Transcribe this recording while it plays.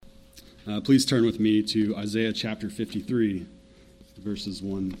Please turn with me to Isaiah chapter 53, verses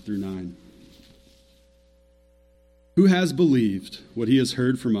 1 through 9. Who has believed what he has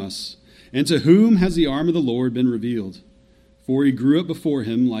heard from us, and to whom has the arm of the Lord been revealed? For he grew up before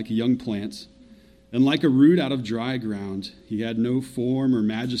him like a young plant, and like a root out of dry ground. He had no form or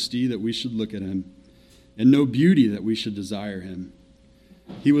majesty that we should look at him, and no beauty that we should desire him.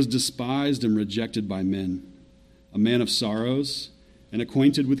 He was despised and rejected by men, a man of sorrows and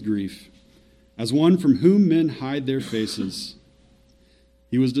acquainted with grief, as one from whom men hide their faces.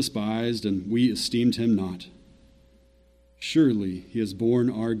 He was despised, and we esteemed him not. Surely he has borne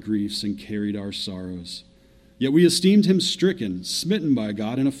our griefs and carried our sorrows. Yet we esteemed him stricken, smitten by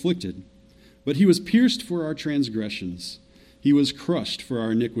God, and afflicted. But he was pierced for our transgressions. He was crushed for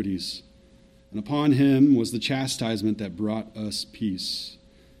our iniquities. And upon him was the chastisement that brought us peace.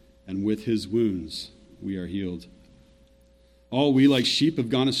 And with his wounds we are healed. All we like sheep have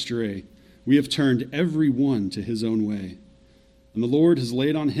gone astray. We have turned every one to his own way. And the Lord has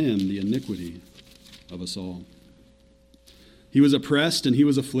laid on him the iniquity of us all. He was oppressed and he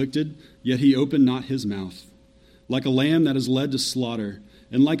was afflicted, yet he opened not his mouth. Like a lamb that is led to slaughter,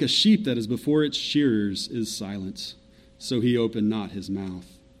 and like a sheep that is before its shearers is silent, so he opened not his mouth.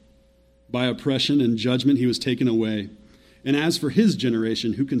 By oppression and judgment he was taken away. And as for his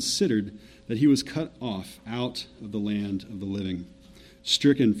generation, who considered that he was cut off out of the land of the living,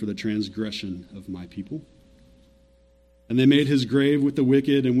 stricken for the transgression of my people. And they made his grave with the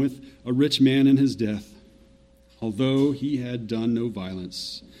wicked and with a rich man in his death, although he had done no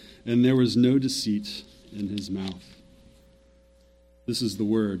violence, and there was no deceit in his mouth. This is the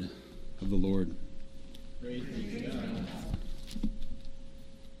word of the Lord. Praise be to God.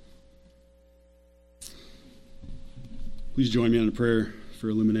 Please join me in a prayer for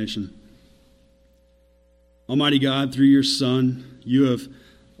illumination. Almighty God, through your Son, you have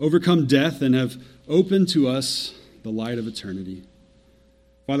overcome death and have opened to us the light of eternity.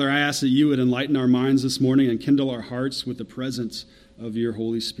 Father, I ask that you would enlighten our minds this morning and kindle our hearts with the presence of your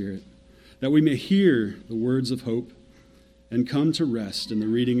Holy Spirit, that we may hear the words of hope and come to rest in the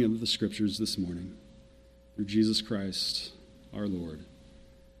reading of the Scriptures this morning. Through Jesus Christ, our Lord.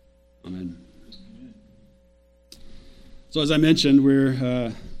 Amen. So as I mentioned,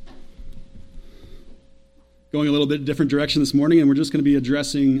 we're going a little bit different direction this morning, and we're just going to be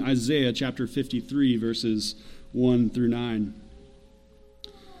addressing Isaiah chapter 53, verses 1 through 9.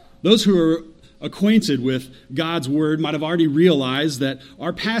 Those who are acquainted with God's word might have already realized that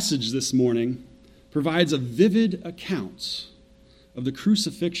our passage this morning provides a vivid account of the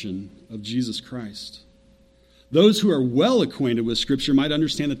crucifixion of Jesus Christ. Those who are well acquainted with Scripture might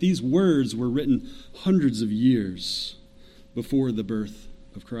understand that these words were written hundreds of years before the birth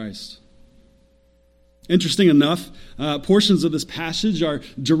of Christ. Interesting enough, portions of this passage are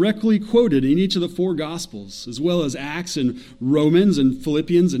directly quoted in each of the four Gospels, as well as Acts and Romans and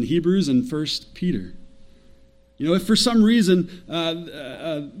Philippians and Hebrews and 1 Peter. You know, if for some reason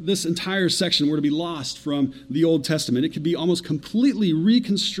this entire section were to be lost from the Old Testament, it could be almost completely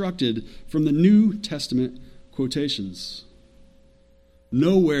reconstructed from the New Testament quotations.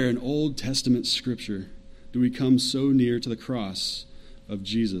 Nowhere in Old Testament Scripture do we come so near to the cross of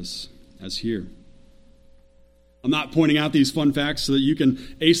Jesus as here. I'm not pointing out these fun facts so that you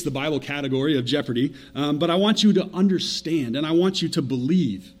can ace the Bible category of Jeopardy, but I want you to understand and I want you to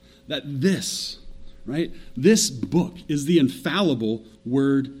believe that this book is the infallible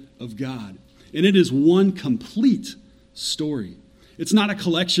Word of God. And it is one complete story. It's not a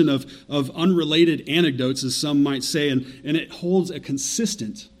collection of unrelated anecdotes, as some might say, and it holds a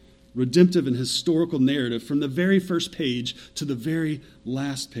consistent, redemptive, and historical narrative from the very first page to the very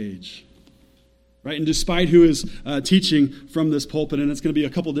last page. Right? And despite who is teaching from this pulpit, and it's going to be a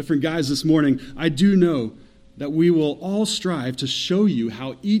couple different guys this morning, I do know that we will all strive to show you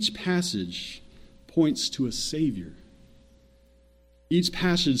how each passage points to a Savior. Each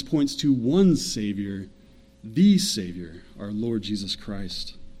passage points to one Savior, the Savior, our Lord Jesus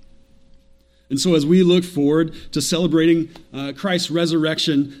Christ. And so as we look forward to celebrating Christ's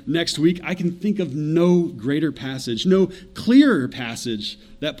resurrection next week, I can think of no greater passage, no clearer passage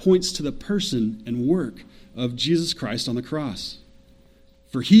that points to the person and work of Jesus Christ on the cross.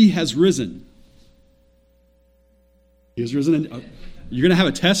 For he has risen. He has risen. You're going to have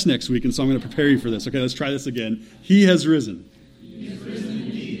a test next week, and so I'm going to prepare you for this. Okay, let's try this again. He has risen. He has risen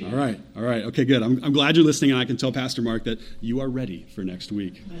indeed. All right. Okay, good. I'm glad you're listening, and I can tell Pastor Mark that you are ready for next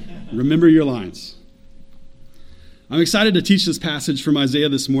week. Remember your lines. I'm excited to teach this passage from Isaiah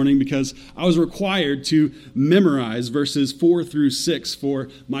this morning because I was required to memorize verses 4 through 6 for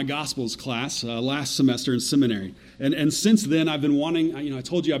my Gospels class last semester in seminary. And since then, I've been wanting, I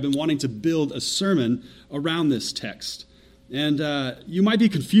told you I've been wanting to build a sermon around this text. And you might be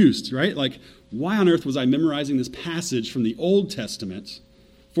confused, right? Like, why on earth was I memorizing this passage from the Old Testament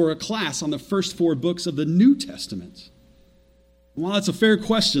for a class on the first 4 books of the New Testament? While that's a fair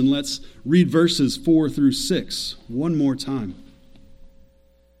question, let's read verses 4 through 6 one more time.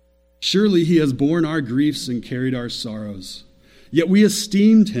 Surely he has borne our griefs and carried our sorrows. Yet we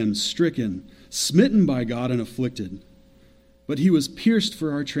esteemed him stricken, smitten by God and afflicted. But he was pierced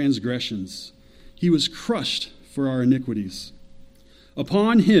for our transgressions. He was crushed for our iniquities.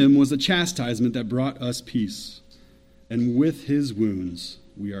 Upon him was the chastisement that brought us peace, and with his wounds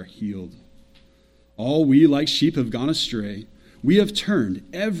we are healed. All we like sheep have gone astray. We have turned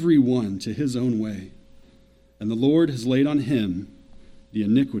every one to his own way, and the Lord has laid on him the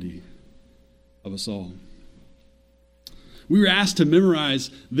iniquity of us all. We were asked to memorize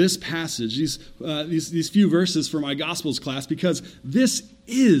this passage, these few verses for my Gospels class, because this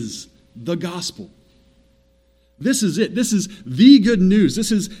is the gospel. This is it. This is the good news.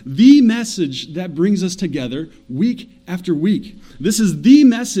 This is the message that brings us together week after week. This is the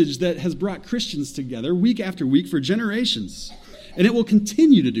message that has brought Christians together week after week for generations. And it will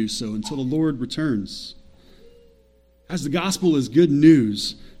continue to do so until the Lord returns. As the gospel is good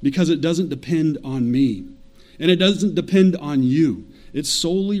news because it doesn't depend on me. And it doesn't depend on you. It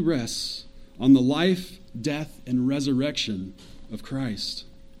solely rests on the life, death, and resurrection of Christ.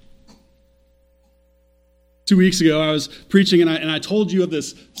 2 weeks ago, I was preaching, and I told you of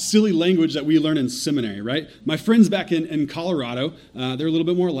this silly language that we learn in seminary, right? My friends back in Colorado, they're a little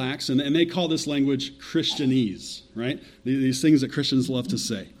bit more lax, and they call this language Christianese, right? These things that Christians love to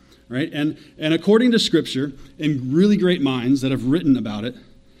say, right? And according to Scripture, and really great minds that have written about it,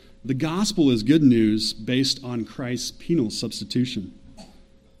 the gospel is good news based on Christ's penal substitution.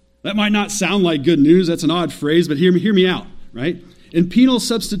 That might not sound like good news. That's an odd phrase, but hear me out, right? In penal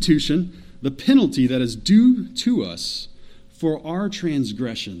substitution, the penalty that is due to us for our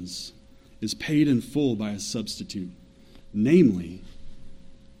transgressions is paid in full by a substitute, namely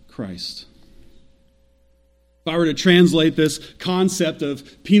Christ. If I were to translate this concept of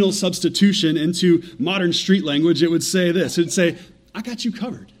penal substitution into modern street language, it would say this. It would say, I got you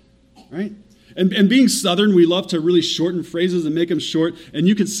covered, right? And being Southern, we love to really shorten phrases and make them short, and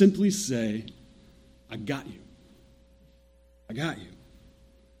you could simply say, I got you. I got you.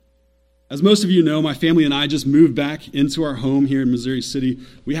 As most of you know, my family and I just moved back into our home here in Missouri City.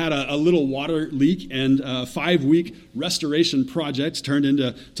 We had a little water leak, and a 5-week restoration project turned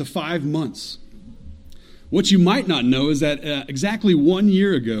into 5 months. What you might not know is that exactly 1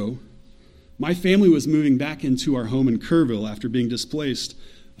 year ago, my family was moving back into our home in Kerrville after being displaced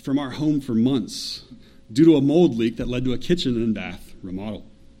from our home for months due to a mold leak that led to a kitchen and bath remodel.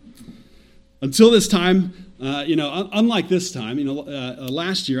 Until this time, unlike this time,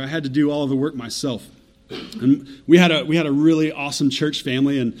 last year I had to do all of the work myself. And we had a really awesome church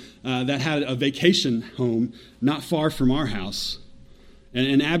family, and that had a vacation home not far from our house.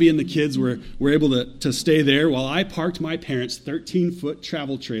 And Abby and the kids were able to stay there while I parked my parents' 13-foot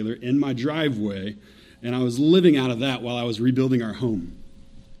travel trailer in my driveway, and I was living out of that while I was rebuilding our home.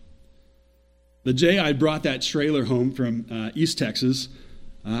 The day I brought that trailer home from East Texas,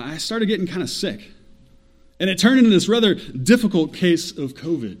 I started getting kind of sick. And it turned into this rather difficult case of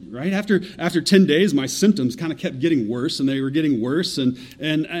COVID, right? After 10 days, my symptoms kind of kept getting worse, and they were getting worse,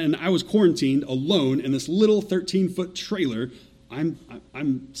 and I was quarantined alone in this little 13-foot trailer. I'm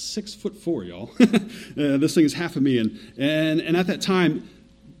 6'4", y'all. This thing is half of me, and at that time,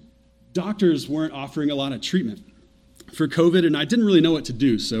 doctors weren't offering a lot of treatment for COVID, and I didn't really know what to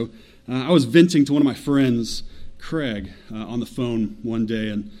do. So I was venting to one of my friends, Craig, on the phone one day,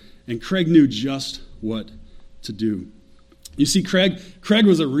 and Craig knew just what to do. You see, Craig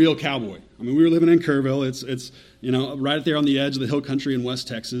was a real cowboy. I mean, we were living in Kerrville. It's right there on the edge of the hill country in West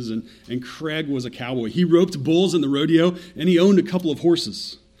Texas, and Craig was a cowboy. He roped bulls in the rodeo, and he owned a couple of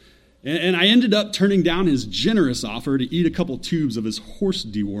horses. And I ended up turning down his generous offer to eat a couple tubes of his horse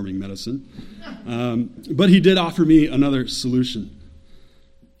deworming medicine. But he did offer me another solution.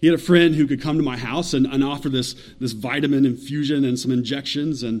 He had a friend who could come to my house and offer this vitamin infusion and some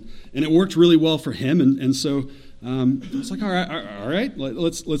injections, and it worked really well for him. And so I was like, all right,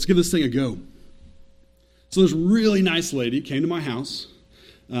 let's give this thing a go. So this really nice lady came to my house,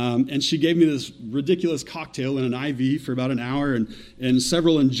 and she gave me this ridiculous cocktail in an IV for about an hour and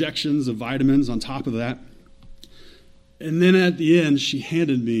several injections of vitamins on top of that. And then at the end, she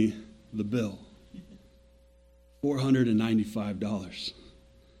handed me the bill. $495.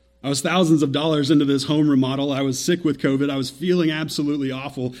 I was thousands of dollars into this home remodel. I was sick with COVID. I was feeling absolutely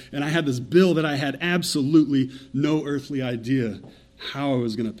awful. And I had this bill that I had absolutely no earthly idea how I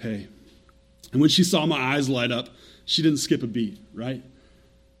was going to pay. And when she saw my eyes light up, she didn't skip a beat, right?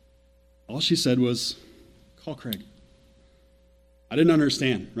 All she said was, call Craig. I didn't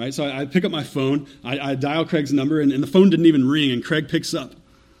understand, right? So I pick up my phone, I dial Craig's number, and the phone didn't even ring, and Craig picks up.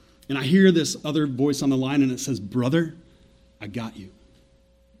 And I hear this other voice on the line, and it says, brother, I got you.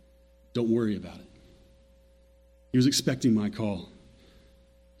 Don't worry about it. He was expecting my call.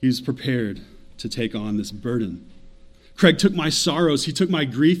 He was prepared to take on this burden. Craig took my sorrows, he took my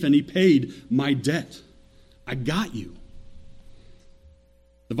grief, and he paid my debt. I got you.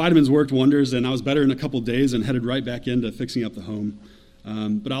 The vitamins worked wonders, and I was better in a couple days and headed right back into fixing up the home.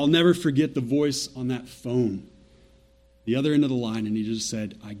 But I'll never forget the voice on that phone, the other end of the line, and he just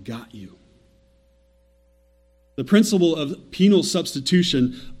said, I got you. The principle of penal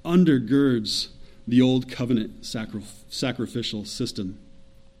substitution undergirds the old covenant sacrificial system.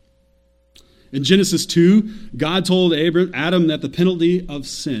 In Genesis 2, God told Adam that the penalty of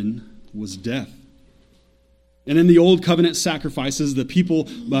sin was death. And in the old covenant sacrifices, the people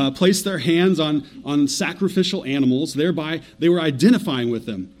placed their hands on sacrificial animals, thereby they were identifying with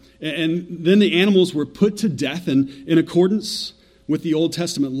them. And then the animals were put to death in accordance with the Old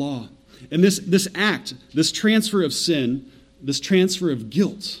Testament law. And this act, this transfer of sin, this transfer of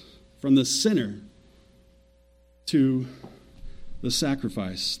guilt from the sinner to the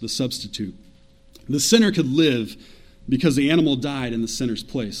sacrifice, the substitute. The sinner could live because the animal died in the sinner's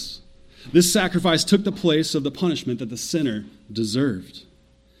place. This sacrifice took the place of the punishment that the sinner deserved.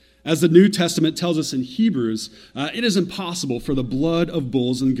 As the New Testament tells us in Hebrews, it is impossible for the blood of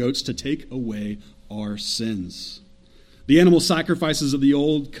bulls and goats to take away our sins. The animal sacrifices of the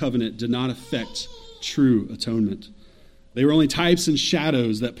old covenant did not affect true atonement. They were only types and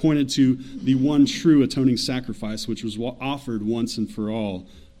shadows that pointed to the one true atoning sacrifice, which was offered once and for all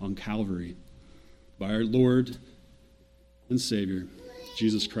on Calvary by our Lord and Savior,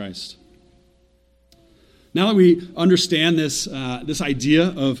 Jesus Christ. Now that we understand this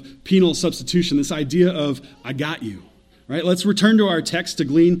idea of penal substitution, this idea of I got you, right? Let's return to our text to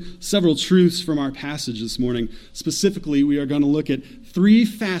glean several truths from our passage this morning. Specifically, we are going to look at three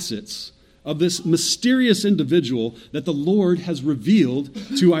facets of this mysterious individual that the Lord has revealed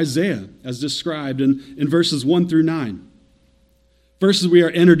to Isaiah, as described in verses 1 through 9. First, we are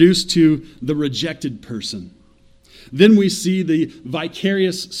introduced to the rejected person. Then we see the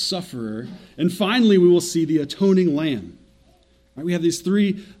vicarious sufferer. And finally, we will see the atoning lamb. Right, we have these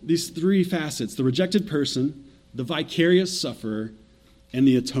three facets: the rejected person, the vicarious sufferer, and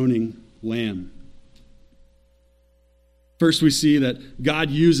the atoning lamb. First, we see that God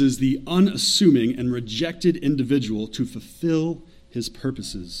uses the unassuming and rejected individual to fulfill his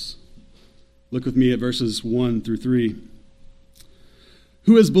purposes. Look with me at verses 1 through 3.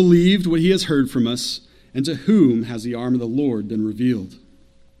 Who has believed what he has heard from us, and to whom has the arm of the Lord been revealed?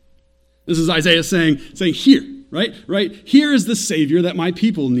 This is Isaiah saying here, right? Here is the Savior that my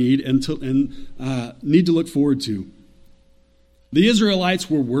people need and need to look forward to. The Israelites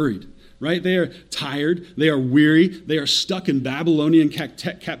were worried, right? They are tired, they are weary, they are stuck in Babylonian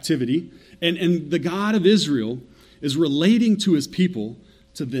captivity, and the God of Israel is relating to his people,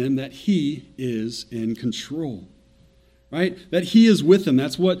 to them, that he is in control. Right? That he is with them.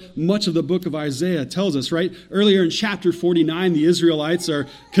 That's what much of the book of Isaiah tells us, right? Earlier in chapter 49, the Israelites are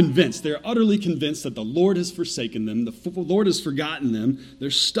convinced. They're utterly convinced that the Lord has forsaken them. The Lord has forgotten them. They're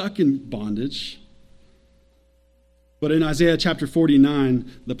stuck in bondage. But in Isaiah chapter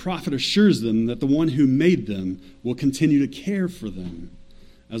 49, the prophet assures them that the one who made them will continue to care for them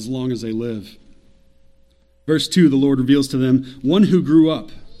as long as they live. Verse 2, the Lord reveals to them one who grew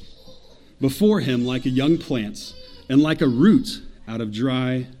up before him like a young plant, and like a root out of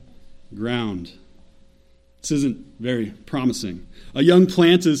dry ground. This isn't very promising. A young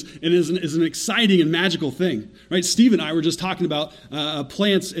plant is an exciting and magical thing, right? Steve and I were just talking about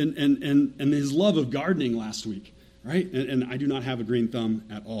plants and his love of gardening last week, right? And I do not have a green thumb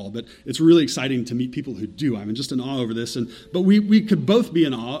at all, but it's really exciting to meet people who do. I'm just in awe over this. But we could both be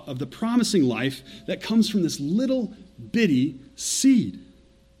in awe of the promising life that comes from this little bitty seed.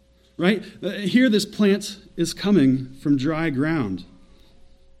 Right? Here this plant is coming from dry ground.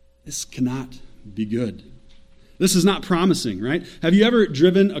 This cannot be good. This is not promising, right? Have you ever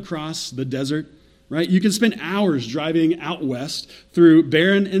driven across the desert? Right? You can spend hours driving out west through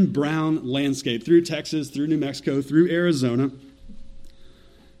barren and brown landscape, through Texas, through New Mexico, through Arizona.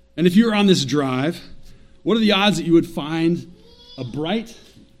 And if you were on this drive, what are the odds that you would find a bright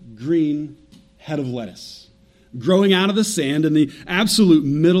green head of lettuce? growing out of the sand in the absolute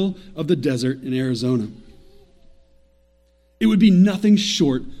middle of the desert in Arizona. It would be nothing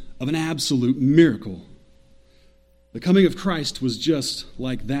short of an absolute miracle. The coming of Christ was just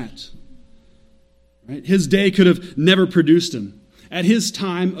like that. Right? His day could have never produced him. At his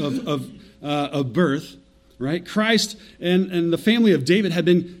time of birth, right, Christ and the family of David had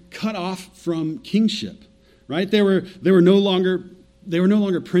been cut off from kingship. Right? They were no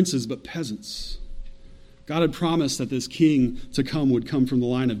longer princes but peasants. God had promised that this king to come would come from the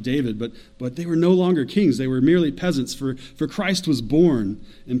line of David, but they were no longer kings. They were merely peasants, for Christ was born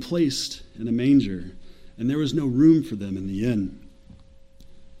and placed in a manger, and there was no room for them in the inn.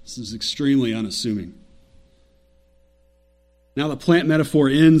 This is extremely unassuming. Now the plant metaphor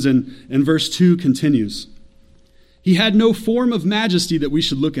ends, and verse 2 continues. He had no form of majesty that we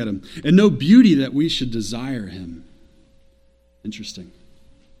should look at him, and no beauty that we should desire him. Interesting.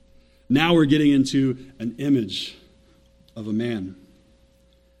 Now we're getting into an image of a man.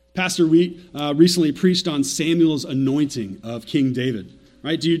 Pastor Wheat recently preached on Samuel's anointing of King David.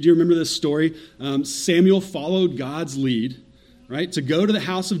 Right? Do you remember this story? Samuel followed God's lead, right, to go to the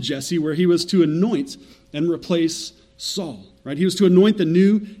house of Jesse, where he was to anoint and replace Saul. Right? He was to anoint the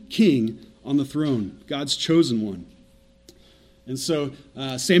new king on the throne, God's chosen one. And so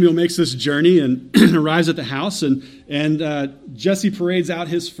Samuel makes this journey and arrives at the house, and Jesse parades out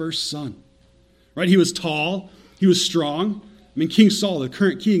his first son. Right? He was tall. He was strong. I mean, King Saul, the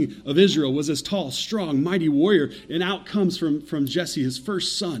current king of Israel, was this tall, strong, mighty warrior, and out comes from Jesse, his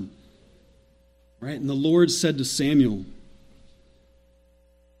first son. Right? And the Lord said to Samuel,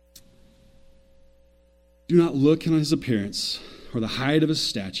 "Do not look on his appearance or the height of his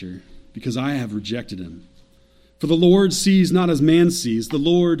stature, because I have rejected him. For the Lord sees not as man sees. The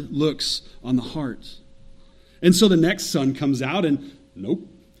Lord looks on the heart." And so the next son comes out, and nope.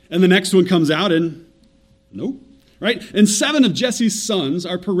 And the next one comes out, and nope. Right? And 7 of Jesse's sons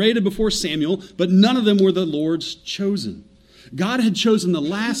are paraded before Samuel, but none of them were the Lord's chosen. God had chosen the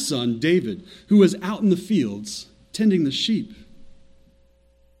last son, David, who was out in the fields tending the sheep.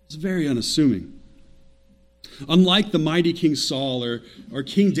 It's very unassuming. Unlike the mighty King Saul or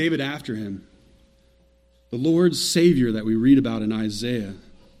King David after him, the Lord's Savior that we read about in Isaiah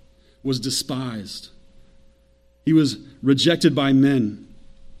was despised. He was rejected by men,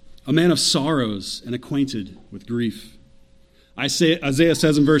 a man of sorrows and acquainted with grief. Isaiah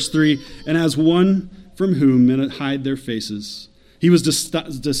says in verse 3, "And as one from whom men hide their faces, he was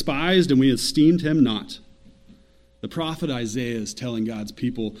despised and we esteemed him not." The prophet Isaiah is telling God's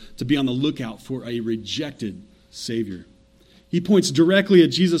people to be on the lookout for a rejected Savior. He points directly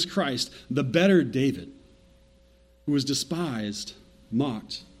at Jesus Christ, the better David, who was despised,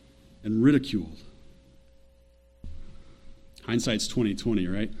 mocked, and ridiculed. Hindsight's 20/20,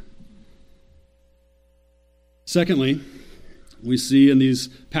 right? Secondly, we see in these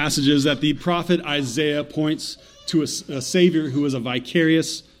passages that the prophet Isaiah points to a Savior who is a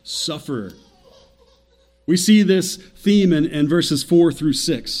vicarious sufferer. We see this theme in verses 4 through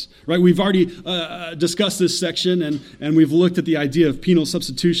 6. Right? We've already discussed this section, and we've looked at the idea of penal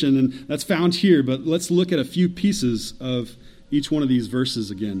substitution, and that's found here, but let's look at a few pieces of each one of these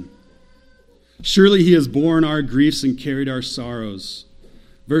verses again. "Surely he has borne our griefs and carried our sorrows."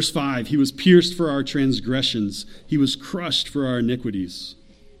 Verse 5, "He was pierced for our transgressions. He was crushed for our iniquities."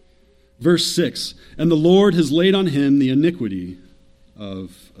 Verse 6, "And the Lord has laid on him the iniquity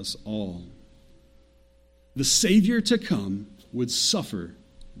of us all." The Savior to come would suffer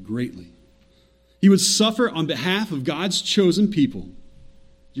greatly. He would suffer on behalf of God's chosen people.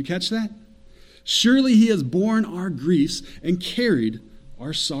 Did you catch that? "Surely he has borne our griefs and carried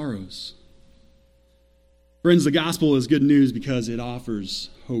our sorrows." Friends, the gospel is good news because it offers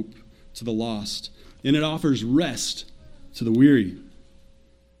hope to the lost, and it offers rest to the weary.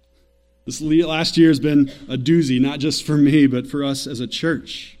 This last year has been a doozy, not just for me, but for us as a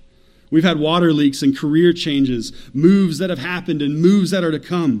church. We've had water leaks and career changes, moves that have happened and moves that are to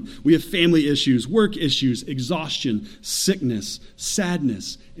come. We have family issues, work issues, exhaustion, sickness,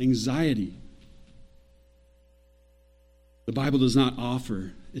 sadness, anxiety. The Bible does not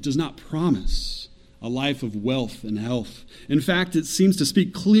offer, it does not promise a life of wealth and health. In fact, it seems to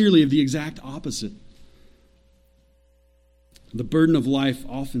speak clearly of the exact opposite. The burden of life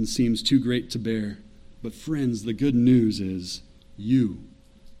often seems too great to bear. But friends, the good news is you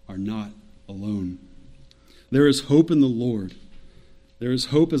are not alone. There is hope in the Lord. There is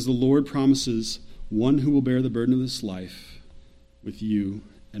hope as the Lord promises one who will bear the burden of this life with you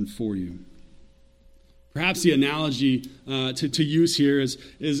and for you. Perhaps the analogy to use here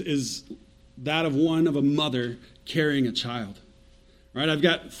is that of a mother carrying a child. Right? I've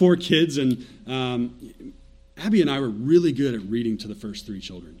got 4 kids, and Abby and I were really good at reading to the first 3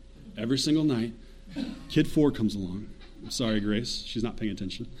 children. Every single night, kid 4 comes along. I'm sorry, Grace. She's not paying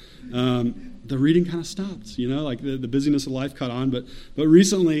attention. The reading kind of stopped, like the busyness of life caught on. But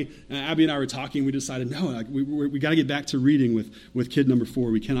recently, Abby and I were talking. We decided, no, we got to get back to reading with kid number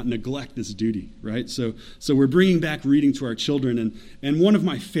 4. We cannot neglect this duty, right? So we're bringing back reading to our children. And one of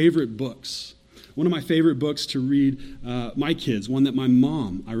my favorite books to read my kids, one that my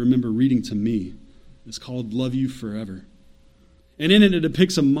mom, I remember reading to me, is called Love You Forever. And in it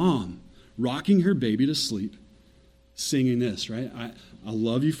depicts a mom rocking her baby to sleep, singing this, right? I'll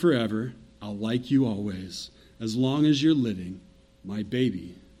love you forever. I'll like you always. As long as you're living, my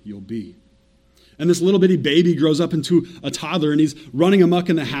baby you'll be. And this little bitty baby grows up into a toddler, and he's running amok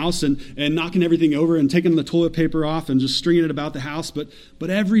in the house and knocking everything over and taking the toilet paper off and just stringing it about the house. But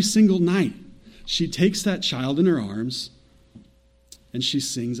every single night, she takes that child in her arms and she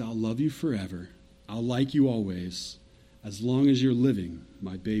sings, I'll love you forever. I'll like you always. As long as you're living,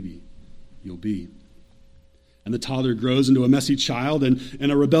 my baby you'll be. And the toddler grows into a messy child and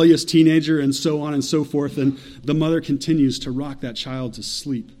a rebellious teenager and so on and so forth. And the mother continues to rock that child to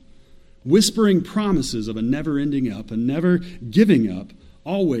sleep, whispering promises of a never ending up, a never giving up,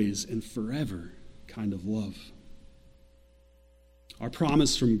 always and forever kind of love. Our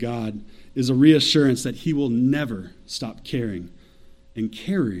promise from God is a reassurance that he will never stop caring and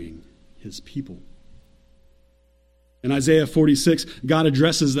carrying his people. In Isaiah 46, God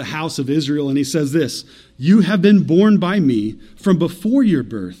addresses the house of Israel, and he says this, you have been born by me from before your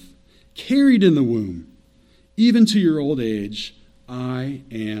birth, carried in the womb, even to your old age, I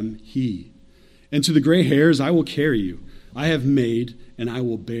am he. And to the gray hairs I will carry you. I have made, and I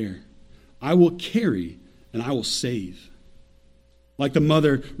will bear. I will carry, and I will save. Like the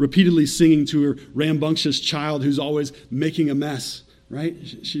mother repeatedly singing to her rambunctious child who's always making a mess, right?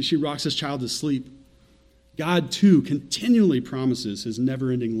 She rocks this child to sleep. God, too, continually promises his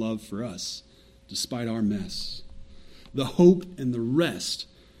never-ending love for us, despite our mess. The hope and the rest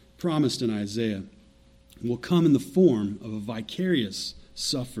promised in Isaiah will come in the form of a vicarious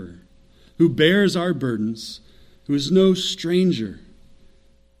sufferer who bears our burdens, who is no stranger,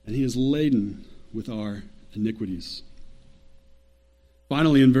 and he is laden with our iniquities.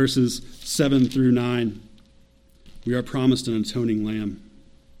 Finally, in verses 7 through 9, we are promised an atoning lamb.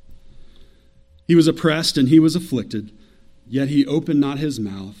 He was oppressed and he was afflicted, yet he opened not his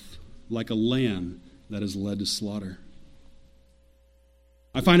mouth, like a lamb that is led to slaughter.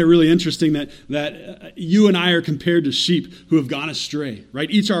 I find it really interesting that you and I are compared to sheep who have gone astray, right?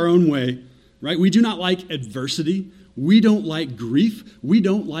 Each our own way, right? We do not like adversity. We don't like grief. We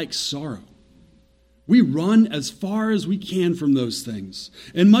don't like sorrow. We run as far as we can from those things.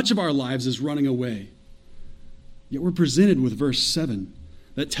 And much of our lives is running away. Yet we're presented with verse 7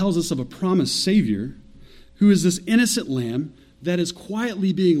 that tells us of a promised Savior who is this innocent lamb that is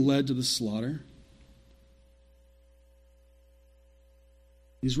quietly being led to the slaughter.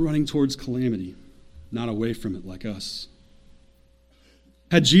 He's running towards calamity, not away from it like us.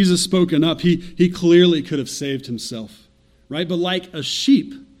 Had Jesus spoken up, he clearly could have saved himself, right? But like a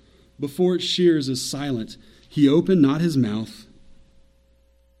sheep before its shears is silent, he opened not his mouth.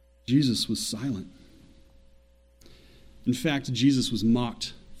 Jesus was silent. In fact, Jesus was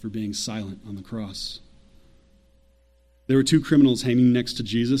mocked for being silent on the cross. There were 2 criminals hanging next to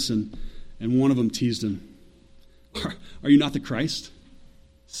Jesus, and one of them teased him. Are you not the Christ?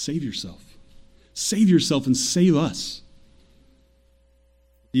 Save yourself. Save yourself and save us.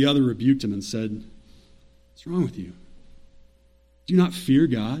 The other rebuked him and said, what's wrong with you? Do you not fear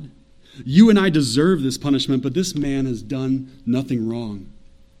God? You and I deserve this punishment, but this man has done nothing wrong.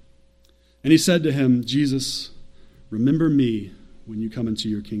 And he said to him, Jesus, remember me when you come into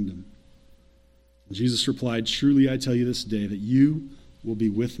your kingdom. And Jesus replied, truly I tell you this day that you will be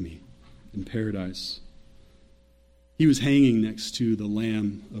with me in paradise. He was hanging next to the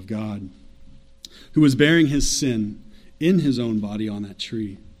Lamb of God, who was bearing his sin in his own body on that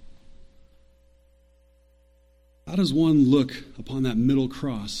tree. How does one look upon that middle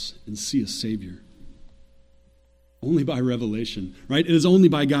cross and see a Savior? Only by revelation, right? It is only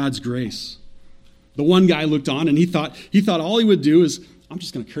by God's grace. The one guy looked on and he thought all he would do is, I'm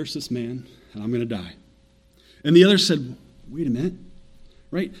just going to curse this man and I'm going to die. And the other said, wait a minute,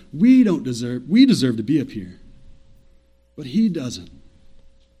 right? We deserve to be up here, but he doesn't.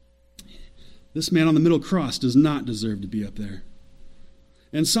 This man on the middle cross does not deserve to be up there.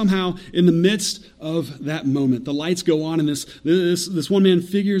 And somehow, in the midst of that moment, the lights go on and this one man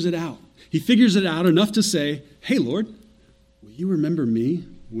figures it out. He figures it out enough to say, hey, Lord, will you remember me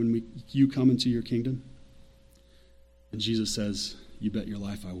when you come into your kingdom? And Jesus says, you bet your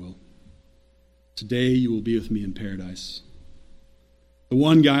life I will. Today you will be with me in paradise. The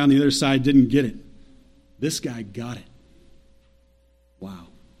one guy on the other side didn't get it. This guy got it. Wow.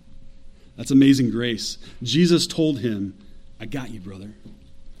 That's amazing grace. Jesus told him, I got you, brother.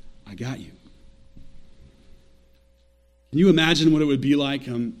 I got you. Can you imagine what it would be like?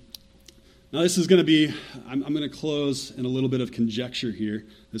 Now this is going to be, I'm going to close in a little bit of conjecture here.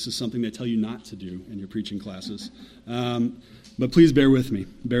 This is something they tell you not to do in your preaching classes. But please bear with me.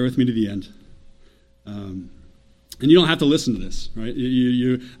 Bear with me to the end. And you don't have to listen to this, right?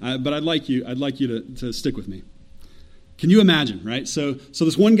 But I'd like you to stick with me. Can you imagine, right? So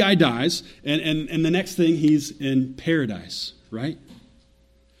this one guy dies, and the next thing he's in paradise, right?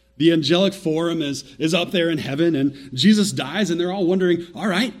 The angelic forum is up there in heaven, and Jesus dies, and they're all wondering, all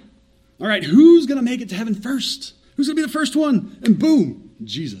right, who's going to make it to heaven first? Who's going to be the first one? And boom,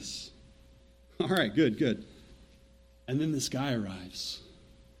 Jesus. All right, good. And then this guy arrives,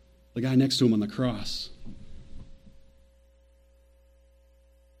 the guy next to him on the cross.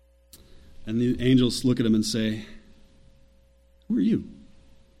 And the angels look at him and say, who are you?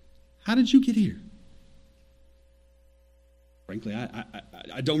 How did you get here? Frankly,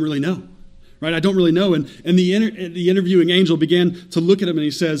 I don't really know, right? I don't really know. And the interviewing angel began to look at him and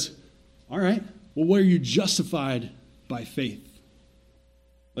he says, all right, well, what are you justified by faith?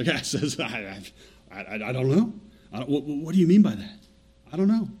 The guy says, I don't know. What do you mean by that? I don't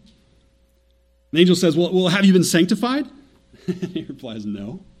know. The angel says, well, have you been sanctified? He replies,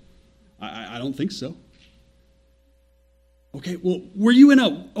 no, I don't think so. Okay, well, were you in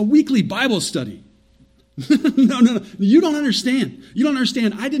a weekly Bible study? No. You don't understand.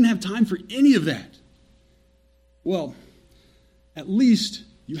 I didn't have time for any of that. Well, at least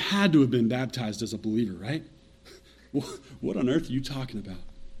you had to have been baptized as a believer, right? What on earth are you talking about?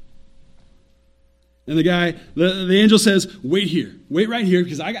 And the angel says, wait right here,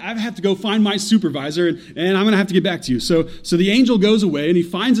 because I have to go find my supervisor, and I'm going to have to get back to you. So the angel goes away, and he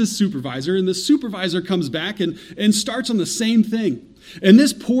finds his supervisor, and the supervisor comes back and starts on the same thing. And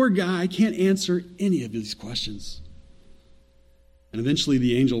this poor guy can't answer any of these questions. And eventually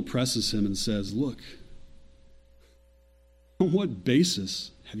the angel presses him and says, look, on what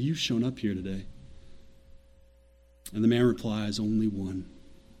basis have you shown up here today? And the man replies, only one.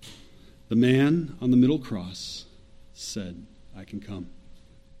 The man on the middle cross said, I can come.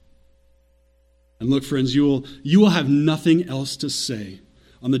 And look, friends, you will have nothing else to say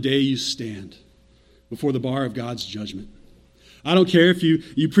on the day you stand before the bar of God's judgment. I don't care if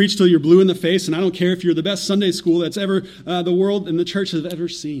you preach till you're blue in the face, and I don't care if you're the best Sunday school that's ever the world and the church has ever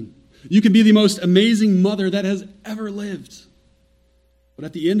seen. You can be the most amazing mother that has ever lived. But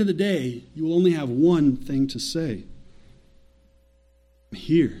at the end of the day, you will only have one thing to say. I'm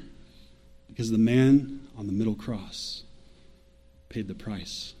here because the man on the middle cross paid the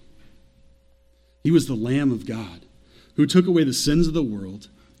price. He was the Lamb of God who took away the sins of the world,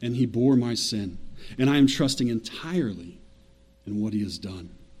 and he bore my sin. And I am trusting entirely in what he has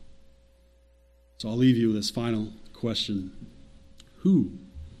done. So I'll leave you with this final question. Who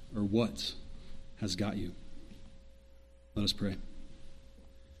or what has got you? Let us pray.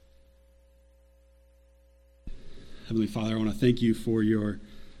 Heavenly Father, I want to thank you for your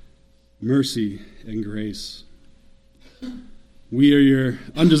mercy and grace. We are your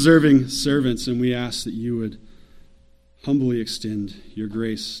undeserving servants, and we ask that you would humbly extend your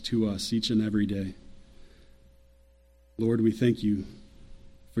grace to us each and every day. Lord, we thank you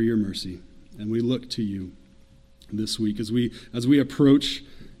for your mercy, and we look to you this week as we approach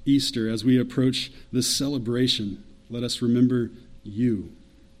Easter, as we approach this celebration. Let us remember you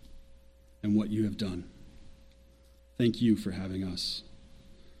and what you have done. Thank you for having us.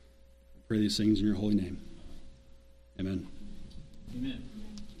 I pray these things in your holy name. Amen. Amen.